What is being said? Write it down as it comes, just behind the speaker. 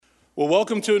Well,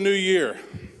 welcome to a new year.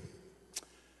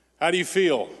 How do you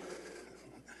feel?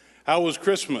 How was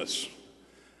Christmas?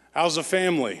 How's the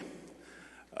family?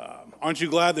 Aren't you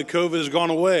glad that COVID has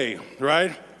gone away,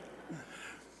 right?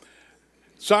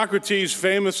 Socrates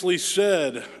famously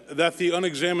said that the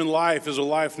unexamined life is a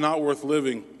life not worth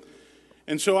living.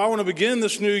 And so I want to begin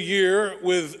this new year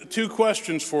with two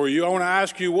questions for you. I want to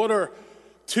ask you, what are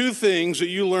two things that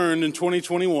you learned in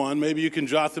 2021? Maybe you can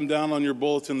jot them down on your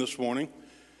bulletin this morning.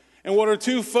 And what are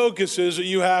two focuses that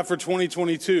you have for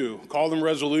 2022? Call them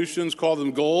resolutions, call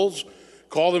them goals,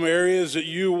 call them areas that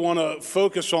you want to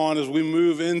focus on as we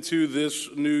move into this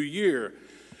new year.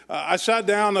 I sat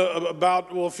down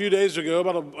a few days ago,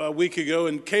 about a week ago,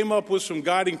 and came up with some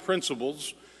guiding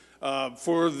principles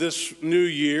for this new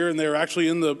year. And they're actually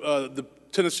in the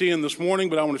Tennessean this morning,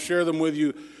 but I want to share them with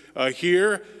you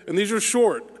here. And these are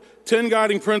short, 10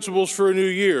 guiding principles for a new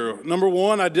year. Number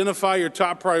one, identify your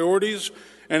top priorities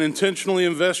and intentionally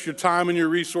invest your time and your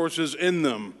resources in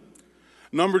them.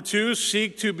 Number two,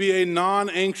 seek to be a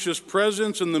non-anxious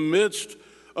presence in the midst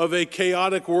of a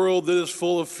chaotic world that is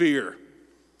full of fear.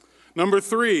 Number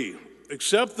three,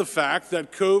 accept the fact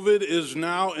that COVID is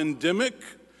now endemic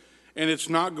and it's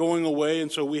not going away, and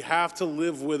so we have to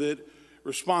live with it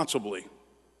responsibly.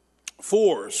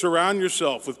 Four, surround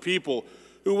yourself with people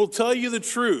who will tell you the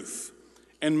truth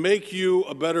and make you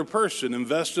a better person.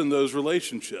 Invest in those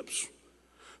relationships.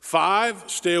 Five,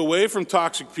 stay away from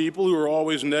toxic people who are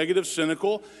always negative,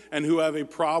 cynical, and who have a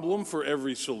problem for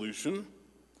every solution.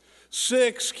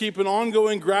 Six, keep an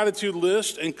ongoing gratitude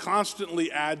list and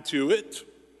constantly add to it.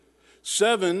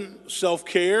 Seven,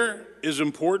 self-care is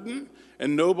important,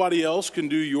 and nobody else can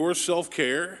do your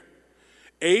self-care.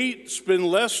 Eight, spend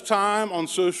less time on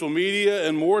social media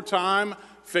and more time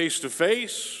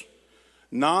face-to-face.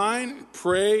 9,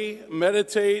 pray,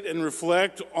 meditate, and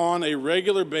reflect on a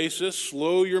regular basis.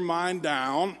 Slow your mind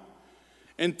down.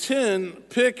 And 10,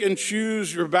 pick and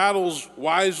choose your battles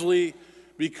wisely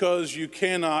because you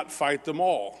cannot fight them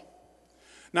all.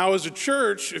 Now, as a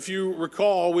church, if you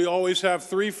recall, we always have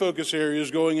three focus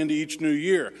areas going into each new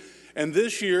year. And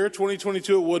this year,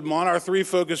 2022 at Woodmont, our three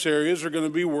focus areas are going to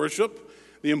be worship,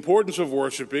 the importance of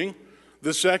worshiping.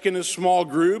 The second is small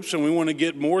groups, and we want to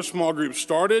get more small groups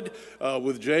started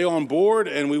with Jay on board,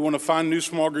 and we want to find new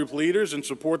small group leaders and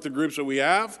support the groups that we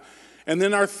have. And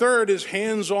then our third is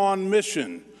hands-on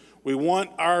mission. We want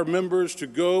our members to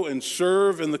go and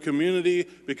serve in the community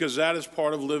because that is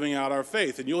part of living out our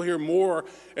faith. And you'll hear more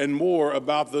and more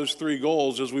about those three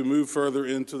goals as we move further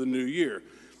into the new year.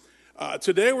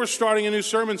 Today we're starting a new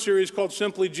sermon series called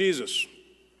Simply Jesus.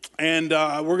 And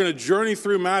we're going to journey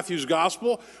through Matthew's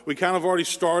gospel. We kind of already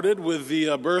started with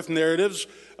the birth narratives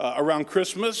around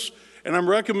Christmas. And I'm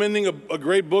recommending a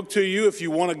great book to you if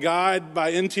you want a guide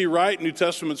by N.T. Wright, New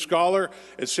Testament scholar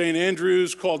at St.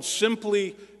 Andrews, called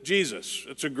Simply Jesus.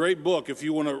 It's a great book if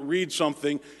you want to read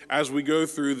something as we go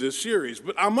through this series.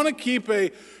 But I'm going to keep a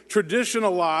tradition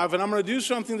alive, and I'm going to do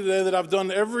something today that I've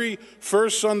done every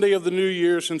first Sunday of the new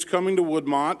year since coming to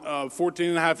Woodmont 14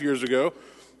 and a half years ago.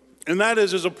 And that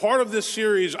is, as a part of this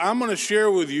series, I'm going to share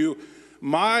with you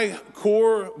my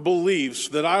core beliefs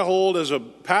that I hold as a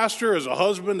pastor, as a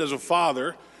husband, as a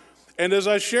father. And as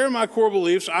I share my core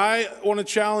beliefs, I want to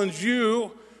challenge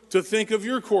you to think of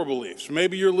your core beliefs.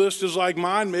 Maybe your list is like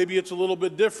mine, maybe it's a little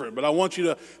bit different, but I want you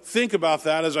to think about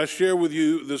that as I share with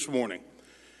you this morning.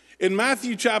 In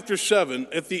Matthew chapter 7,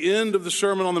 at the end of the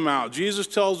Sermon on the Mount, Jesus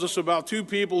tells us about two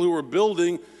people who are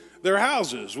building their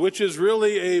houses, which is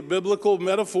really a biblical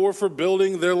metaphor for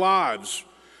building their lives.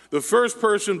 The first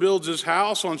person builds his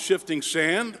house on shifting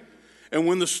sand, and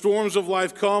when the storms of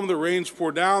life come, the rains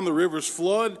pour down, the rivers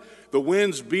flood, the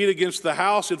winds beat against the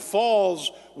house, it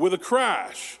falls with a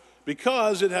crash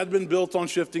because it had been built on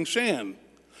shifting sand.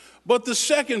 But the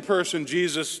second person,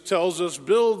 Jesus tells us,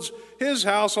 builds his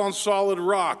house on solid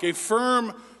rock, a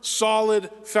firm,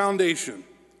 solid foundation.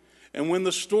 And when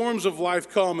the storms of life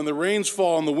come and the rains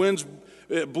fall and the winds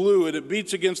blew and it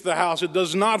beats against the house, it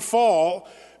does not fall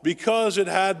because it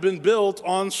had been built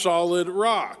on solid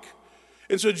rock.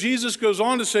 And so Jesus goes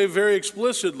on to say very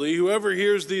explicitly, whoever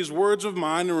hears these words of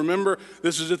mine, and remember,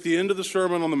 this is at the end of the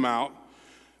Sermon on the Mount,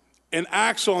 and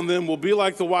acts on them will be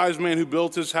like the wise man who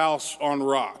built his house on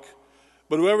rock.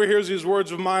 But whoever hears these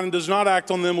words of mine and does not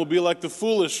act on them will be like the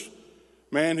foolish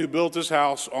man who built his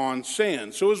house on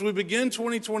sand. So as we begin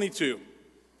 2022,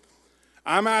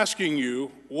 I'm asking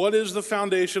you, what is the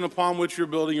foundation upon which you're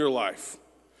building your life?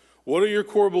 What are your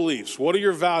core beliefs? What are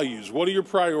your values? What are your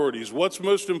priorities? What's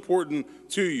most important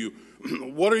to you?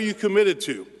 What are you committed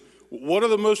to? What are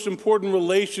the most important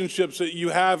relationships that you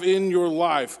have in your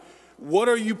life? What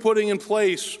are you putting in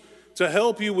place to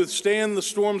help you withstand the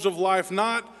storms of life,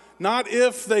 not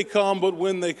if they come, but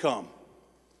when they come.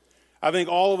 I think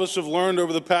all of us have learned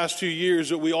over the past 2 years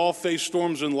that we all face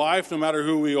storms in life, no matter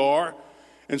who we are.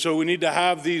 And so we need to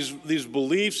have these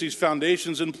beliefs, these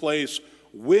foundations in place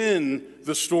when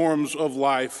the storms of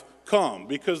life come,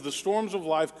 because the storms of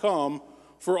life come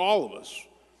for all of us.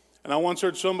 And I once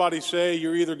heard somebody say,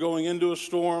 you're either going into a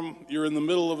storm, you're in the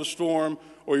middle of a storm,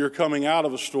 or you're coming out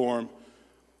of a storm.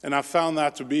 And I found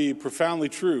that to be profoundly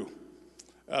true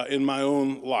in my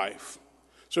own life.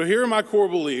 So here are my core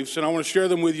beliefs, and I want to share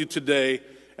them with you today,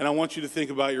 and I want you to think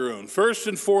about your own. First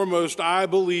and foremost, I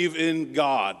believe in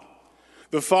God,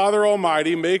 the Father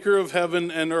Almighty, maker of heaven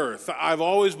and earth. I've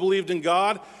always believed in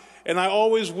God, and I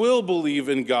always will believe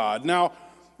in God. Now,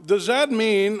 does that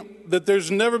mean that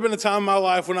there's never been a time in my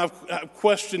life when I've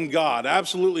questioned God?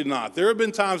 Absolutely not. There have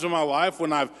been times in my life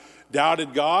when I've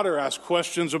doubted God or asked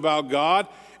questions about God.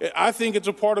 I think it's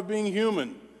a part of being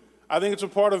human. I think it's a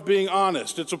part of being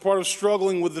honest. It's a part of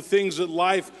struggling with the things that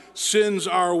life sends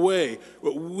our way.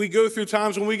 We go through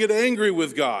times when we get angry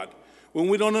with God, when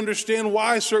we don't understand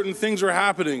why certain things are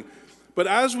happening. But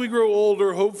as we grow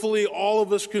older, hopefully all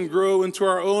of us can grow into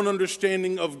our own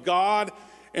understanding of God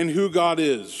and who God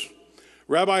is.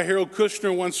 Rabbi Harold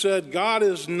Kushner once said, God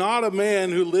is not a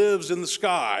man who lives in the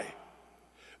sky.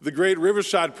 The great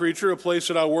Riverside preacher, a place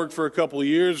that I worked for a couple of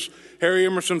years, Harry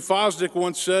Emerson Fosdick,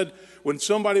 once said, when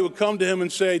somebody would come to him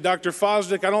and say, Dr.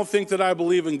 Fosdick, I don't think that I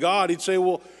believe in God, he'd say,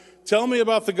 well, tell me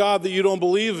about the God that you don't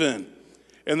believe in.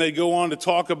 And they'd go on to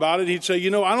talk about it. He'd say, I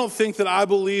don't think that I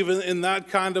believe in that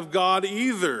kind of God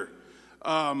either.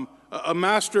 A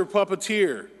master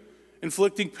puppeteer,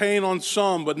 inflicting pain on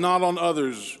some but not on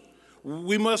others.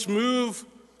 We must move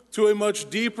to a much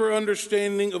deeper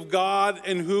understanding of God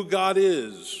and who God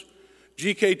is.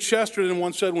 G.K. Chesterton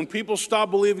once said, when people stop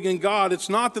believing in God, it's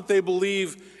not that they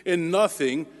believe in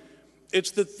nothing, it's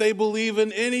that they believe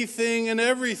in anything and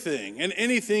everything, and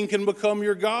anything can become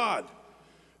your God.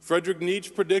 Friedrich Nietzsche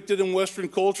predicted in Western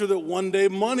culture that one day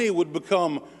money would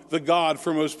become the God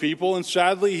for most people, and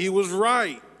sadly, he was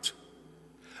right.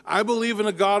 I believe in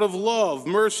a God of love,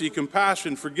 mercy,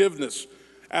 compassion, forgiveness,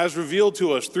 as revealed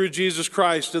to us through Jesus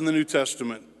Christ in the New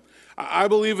Testament. I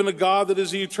believe in a God that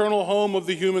is the eternal home of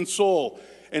the human soul.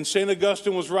 And St.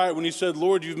 Augustine was right when he said,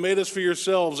 Lord, you've made us for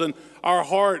yourselves, and our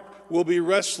heart will be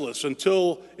restless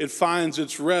until it finds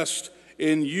its rest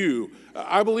in you.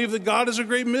 I believe that God is a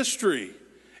great mystery,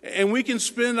 and we can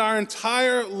spend our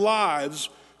entire lives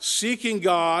seeking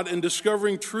God and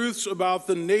discovering truths about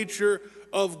the nature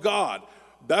of God.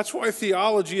 That's why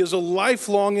theology is a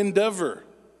lifelong endeavor.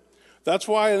 That's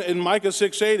why in Micah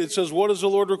 6:8 it says, what does the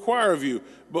Lord require of you?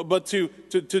 But to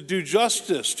do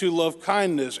justice, to love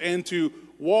kindness, and to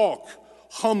walk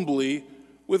humbly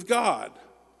with God.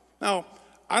 Now,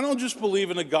 I don't just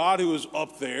believe in a God who is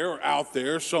up there or out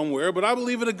there somewhere, but I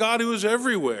believe in a God who is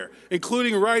everywhere,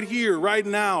 including right here, right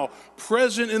now,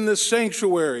 present in this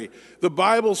sanctuary. The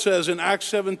Bible says in Acts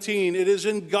 17, it is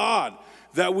in God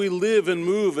that we live and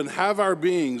move and have our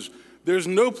beings. There's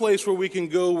no place where we can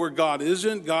go where God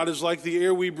isn't. God is like the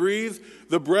air we breathe,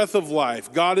 the breath of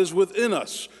life. God is within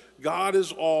us. God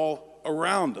is all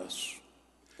around us.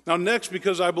 Now next,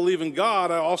 because I believe in God,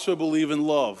 I also believe in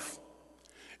love.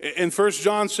 And 1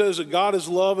 John says that God is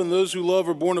love, and those who love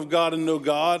are born of God and know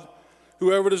God.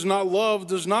 Whoever does not love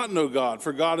does not know God,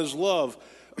 for God is love.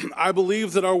 I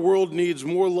believe that our world needs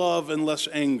more love and less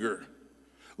anger.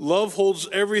 Love holds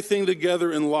everything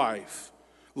together in life.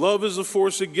 Love is the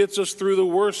force that gets us through the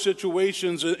worst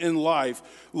situations in life.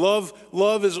 Love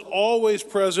is always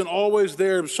present, always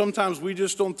there. Sometimes we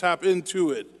just don't tap into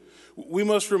it. We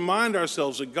must remind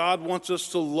ourselves that God wants us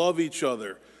to love each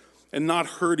other and not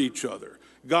hurt each other.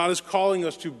 God is calling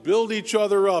us to build each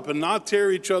other up and not tear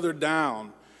each other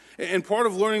down. And part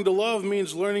of learning to love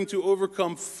means learning to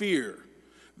overcome fear.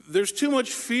 There's too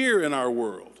much fear in our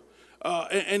world.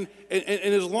 And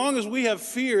as long as we have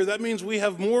fear, that means we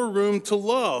have more room to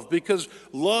love, because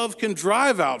love can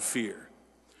drive out fear.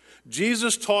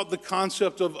 Jesus taught the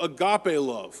concept of agape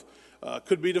love.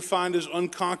 Could be defined as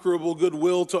unconquerable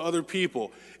goodwill to other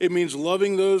people. It means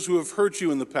loving those who have hurt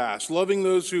you in the past, loving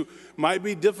those who might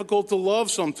be difficult to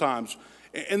love sometimes.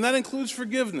 And that includes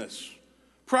forgiveness,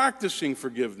 practicing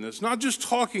forgiveness, not just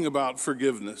talking about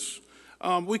forgiveness.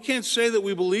 We can't say that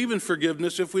we believe in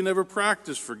forgiveness if we never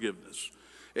practice forgiveness.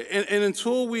 And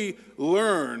until we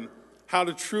learn how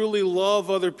to truly love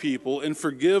other people and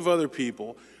forgive other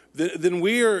people, then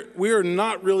we are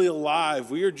not really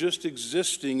alive. We are just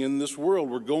existing in this world.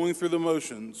 We're going through the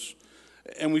motions,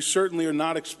 and we certainly are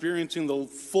not experiencing the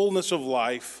fullness of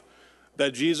life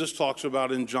that Jesus talks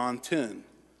about in John 10.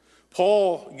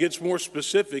 Paul gets more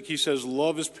specific. He says,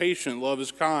 love is patient, love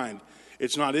is kind.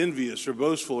 It's not envious or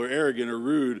boastful or arrogant or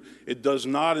rude. It does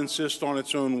not insist on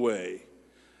its own way.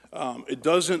 It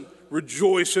doesn't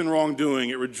rejoice in wrongdoing.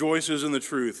 It rejoices in the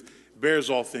truth, bears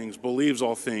all things, believes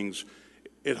all things.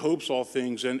 It hopes all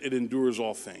things, and it endures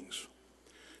all things.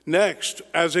 Next,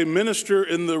 as a minister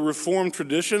in the Reformed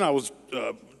tradition, I was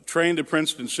trained at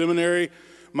Princeton Seminary.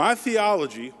 My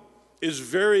theology is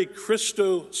very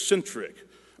Christocentric,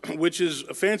 which is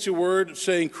a fancy word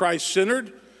saying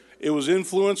Christ-centered. It was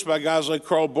influenced by guys like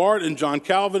Karl Barth and John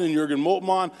Calvin and Jürgen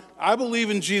Moltmann. I believe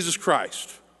in Jesus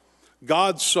Christ,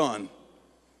 God's Son,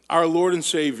 our Lord and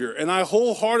Savior. And I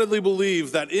wholeheartedly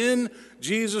believe that in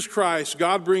Jesus Christ,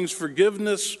 God brings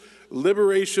forgiveness,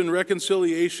 liberation,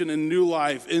 reconciliation, and new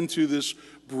life into this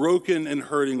broken and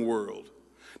hurting world.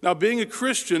 Now, being a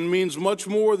Christian means much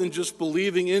more than just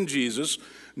believing in Jesus.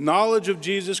 Knowledge of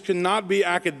Jesus cannot be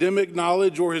academic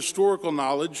knowledge or historical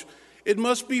knowledge. It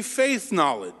must be faith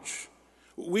knowledge.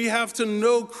 We have to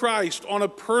know Christ on a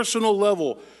personal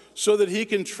level so that he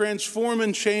can transform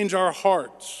and change our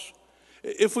hearts.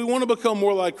 If we want to become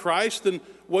more like Christ, then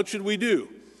what should we do?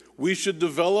 We should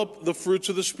develop the fruits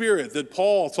of the Spirit that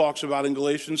Paul talks about in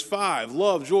Galatians 5.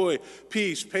 Love, joy,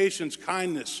 peace, patience,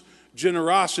 kindness,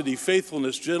 generosity,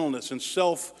 faithfulness, gentleness, and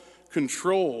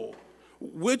self-control.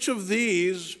 Which of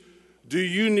these do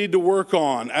you need to work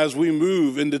on as we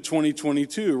move into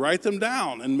 2022? Write them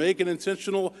down and make an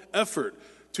intentional effort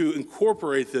to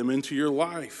incorporate them into your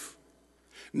life.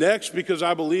 Next, because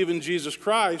I believe in Jesus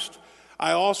Christ,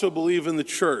 I also believe in the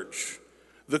church,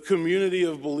 the community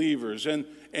of believers.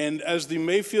 And as the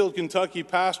Mayfield, Kentucky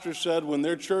pastor said when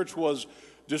their church was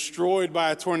destroyed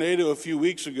by a tornado a few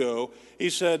weeks ago, he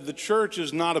said, the church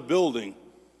is not a building.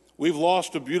 We've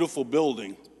lost a beautiful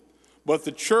building. But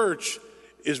the church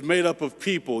is made up of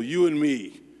people, you and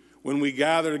me, when we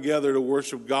gather together to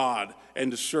worship God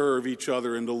and to serve each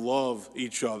other and to love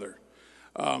each other.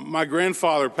 My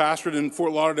grandfather pastored in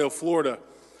Fort Lauderdale, Florida,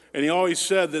 and he always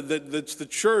said that it's the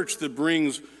church that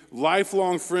brings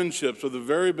lifelong friendships of the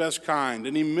very best kind,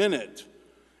 and he meant it.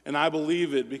 And I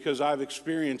believe it because I've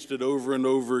experienced it over and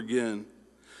over again.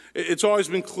 It's always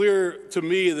been clear to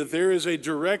me that there is a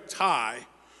direct tie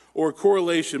or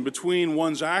correlation between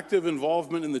one's active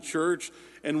involvement in the church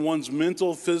and one's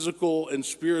mental, physical, and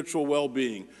spiritual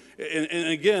well-being. And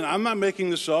again, I'm not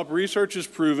making this up. Research has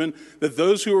proven that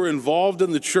those who are involved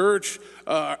in the church,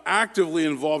 actively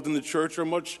involved in the church, are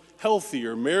much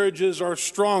healthier. Marriages are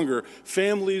stronger.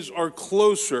 Families are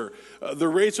closer. The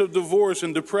rates of divorce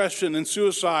and depression and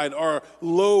suicide are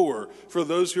lower for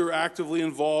those who are actively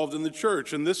involved in the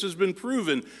church. And this has been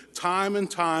proven time and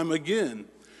time again.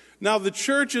 Now, the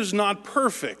church is not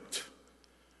perfect.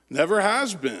 Never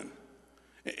has been.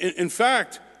 In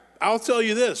fact, I'll tell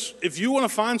you this, if you want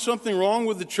to find something wrong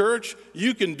with the church,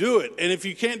 you can do it. And if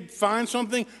you can't find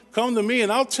something, come to me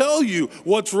and I'll tell you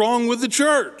what's wrong with the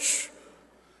church.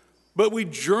 But we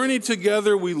journey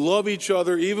together, we love each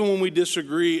other, even when we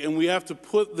disagree, and we have to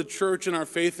put the church and our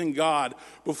faith in God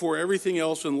before everything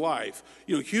else in life.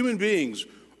 You know, human beings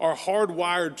are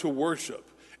hardwired to worship.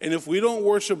 And if we don't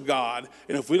worship God,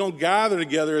 and if we don't gather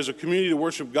together as a community to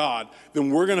worship God,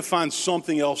 then we're going to find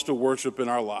something else to worship in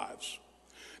our lives.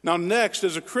 Now, next,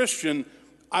 as a Christian,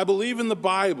 I believe in the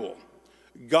Bible,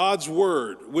 God's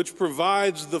Word, which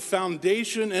provides the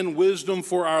foundation and wisdom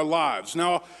for our lives.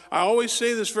 Now, I always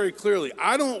say this very clearly.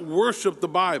 I don't worship the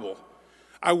Bible.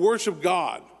 I worship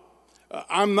God.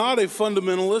 I'm not a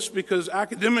fundamentalist because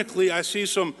academically I see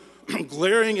some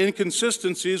glaring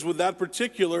inconsistencies with that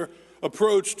particular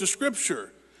approach to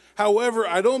Scripture. However,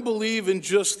 I don't believe in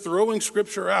just throwing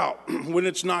Scripture out when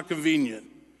it's not convenient.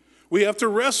 We have to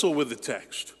wrestle with the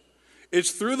text.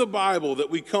 It's through the Bible that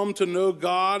we come to know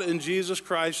God and Jesus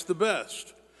Christ the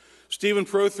best. Stephen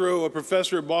Prothero, a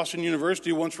professor at Boston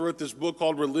University, once wrote this book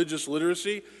called Religious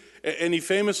Literacy, and he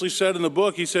famously said in the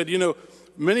book, he said, you know,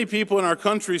 many people in our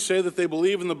country say that they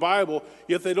believe in the Bible,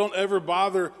 yet they don't ever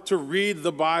bother to read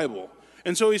the Bible.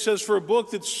 And so he says, for a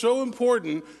book that's so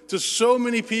important to so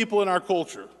many people in our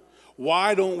culture,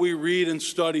 why don't we read and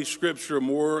study Scripture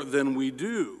more than we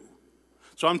do?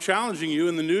 So I'm challenging you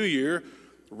in the new year,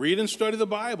 read and study the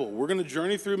Bible. We're going to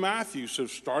journey through Matthew, so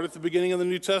start at the beginning of the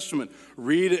New Testament.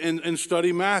 Read and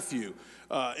study Matthew.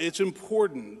 It's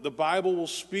important. The Bible will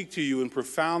speak to you in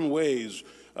profound ways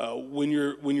when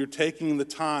you're taking the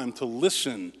time to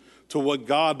listen to what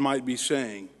God might be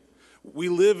saying. We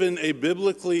live in a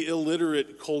biblically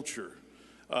illiterate culture.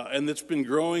 and it's been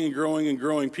growing and growing and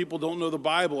growing. People don't know the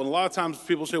Bible. And a lot of times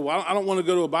people say, well, I don't want to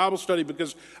go to a Bible study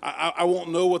because I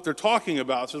won't know what they're talking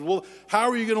about. It says, well, how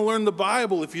are you going to learn the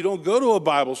Bible if you don't go to a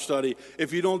Bible study,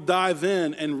 if you don't dive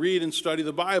in and read and study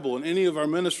the Bible? And any of our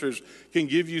ministers can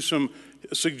give you some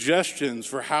suggestions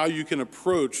for how you can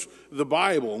approach the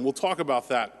Bible. And we'll talk about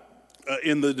that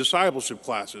in the discipleship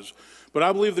classes. But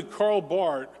I believe that Karl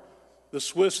Barth, the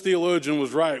Swiss theologian,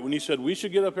 was right when he said we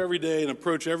should get up every day and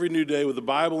approach every new day with the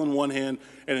Bible in one hand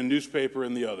and a newspaper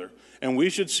in the other. And we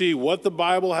should see what the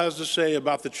Bible has to say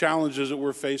about the challenges that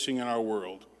we're facing in our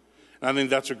world. And I think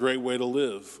that's a great way to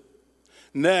live.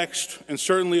 Next, and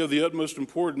certainly of the utmost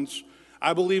importance,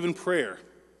 I believe in prayer.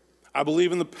 I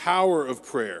believe in the power of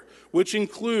prayer, which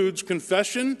includes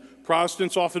confession.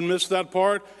 Protestants often miss that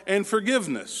part, and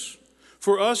forgiveness.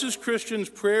 For us as Christians,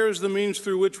 prayer is the means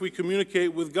through which we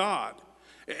communicate with God.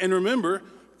 And remember,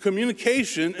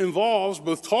 communication involves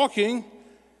both talking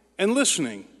and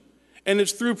listening. And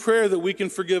it's through prayer that we can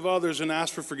forgive others and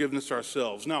ask for forgiveness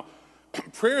ourselves. Now,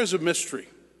 prayer is a mystery.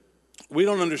 We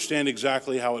don't understand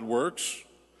exactly how it works,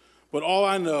 but all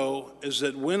I know is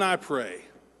that when I pray,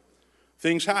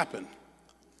 things happen.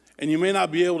 And you may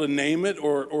not be able to name it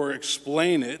or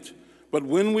explain it, but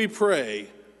when we pray,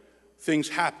 things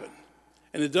happen.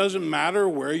 And it doesn't matter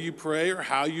where you pray or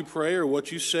how you pray or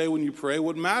what you say when you pray.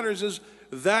 What matters is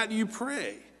that you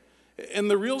pray. And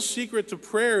the real secret to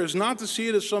prayer is not to see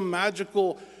it as some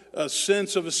magical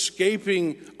sense of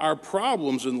escaping our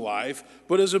problems in life,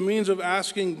 but as a means of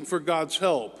asking for God's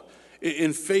help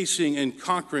in facing and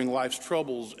conquering life's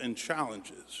troubles and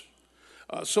challenges.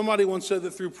 Somebody once said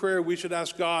that through prayer we should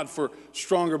ask God for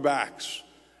stronger backs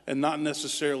and not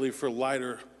necessarily for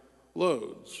lighter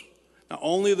loads. Now,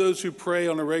 only those who pray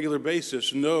on a regular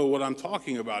basis know what I'm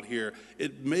talking about here.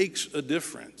 It makes a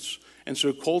difference. And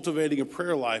so cultivating a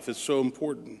prayer life is so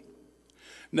important.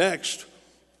 Next,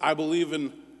 I believe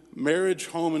in marriage,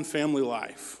 home, and family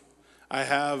life. I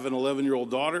have an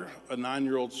 11-year-old daughter, a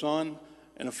 9-year-old son,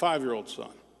 and a 5-year-old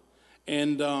son.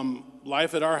 And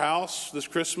life at our house this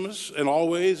Christmas and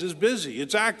always is busy.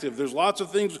 It's active. There's lots of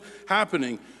things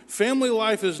happening. Family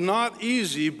life is not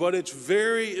easy, but it's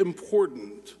very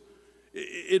important.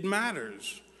 It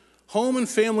matters. Home and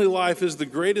family life is the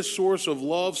greatest source of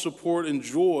love, support, and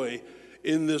joy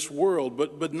in this world,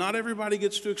 but not everybody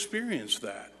gets to experience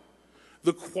that.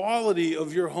 The quality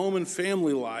of your home and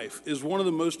family life is one of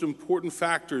the most important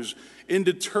factors in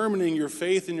determining your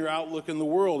faith and your outlook in the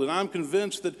world. And I'm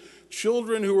convinced that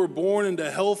children who are born into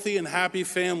healthy and happy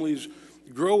families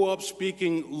grow up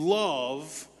speaking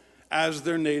love as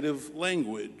their native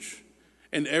language.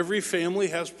 And every family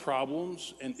has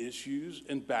problems and issues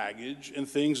and baggage and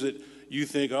things that you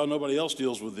think, oh, nobody else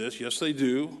deals with this. Yes, they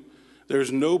do.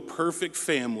 There's no perfect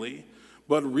family,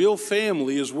 but real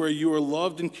family is where you are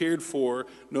loved and cared for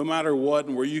no matter what,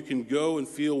 and where you can go and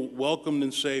feel welcomed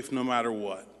and safe no matter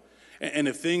what. And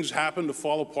if things happen to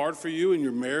fall apart for you in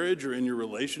your marriage or in your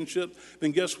relationship,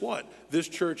 then guess what? This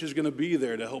church is going to be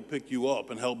there to help pick you up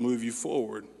and help move you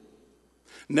forward.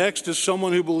 Next is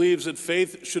someone who believes that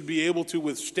faith should be able to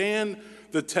withstand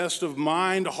the test of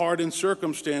mind, heart, and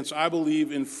circumstance. I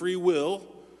believe in free will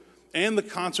and the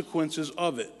consequences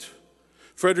of it.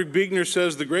 Frederick Buechner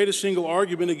says the greatest single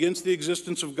argument against the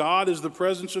existence of God is the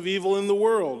presence of evil in the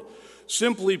world.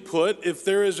 Simply put, if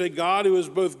there is a God who is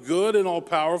both good and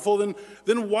all-powerful,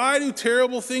 then why do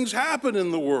terrible things happen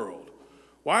in the world?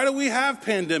 Why do we have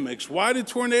pandemics? Why do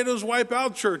tornadoes wipe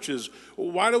out churches?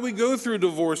 Why do we go through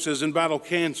divorces and battle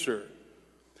cancer?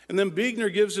 And then Buechner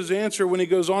gives his answer when he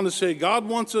goes on to say, God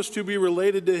wants us to be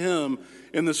related to him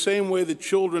in the same way that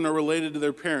children are related to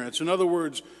their parents. In other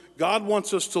words, God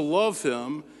wants us to love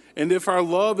him, and if our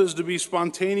love is to be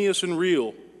spontaneous and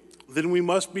real, then we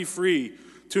must be free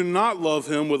to not love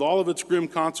him with all of its grim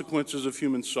consequences of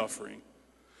human suffering.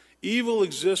 Evil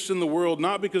exists in the world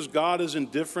not because God is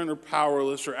indifferent or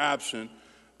powerless or absent,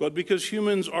 but because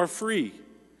humans are free.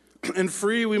 And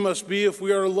free we must be if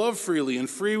we are to love freely, and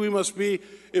free we must be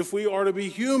if we are to be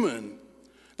human.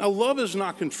 Now, love is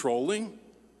not controlling.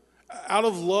 Out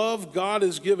of love, God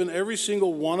has given every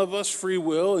single one of us free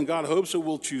will, and God hopes that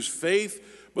we'll choose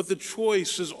faith, but the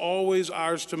choice is always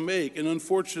ours to make, and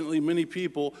unfortunately, many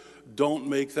people don't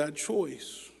make that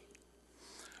choice.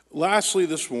 Lastly,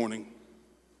 this morning,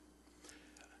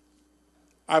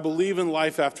 I believe in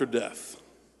life after death.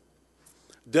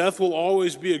 Death will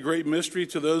always be a great mystery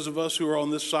to those of us who are on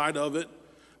this side of it,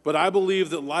 but I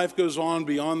believe that life goes on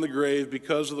beyond the grave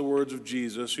because of the words of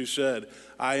Jesus, who said,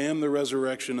 I am the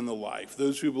resurrection and the life.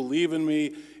 Those who believe in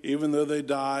me, even though they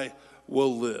die,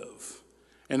 will live.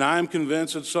 And I am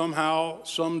convinced that somehow,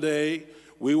 someday,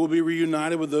 We will be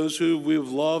reunited with those who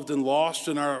we've loved and lost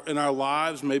in our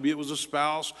lives. Maybe it was a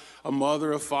spouse, a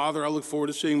mother, a father. I look forward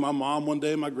to seeing my mom one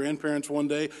day, my grandparents one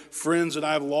day, friends that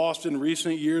I've lost in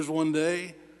recent years one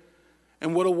day.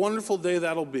 And what a wonderful day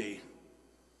that'll be.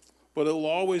 But it'll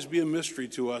always be a mystery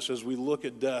to us as we look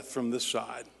at death from this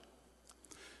side.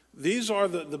 These are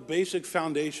the basic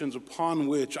foundations upon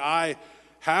which I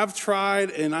have tried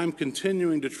and I'm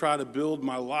continuing to try to build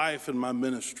my life and my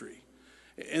ministry.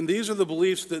 And these are the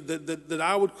beliefs that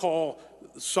I would call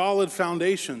solid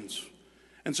foundations.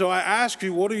 And so I ask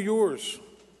you, what are yours?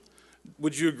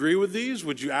 Would you agree with these?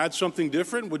 Would you add something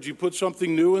different? Would you put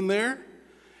something new in there?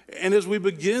 And as we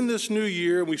begin this new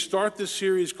year and we start this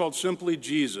series called Simply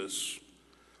Jesus,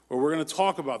 where we're going to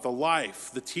talk about the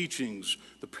life, the teachings,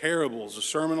 the parables, the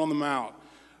Sermon on the Mount,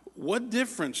 what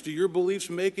difference do your beliefs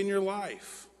make in your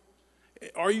life?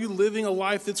 Are you living a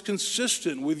life that's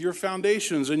consistent with your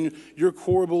foundations and your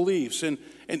core beliefs? And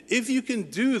if you can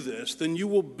do this, then you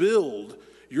will build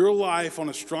your life on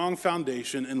a strong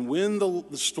foundation. And when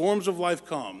the storms of life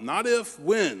come, not if,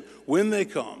 when they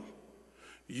come,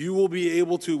 you will be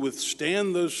able to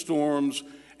withstand those storms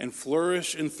and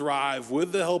flourish and thrive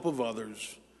with the help of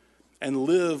others and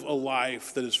live a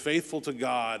life that is faithful to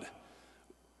God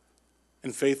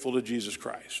and faithful to Jesus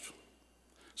Christ.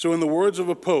 So in the words of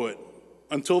a poet,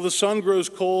 until the sun grows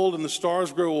cold and the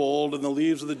stars grow old and the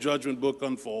leaves of the judgment book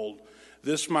unfold,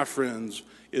 this, my friends,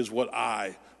 is what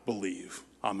I believe.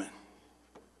 Amen.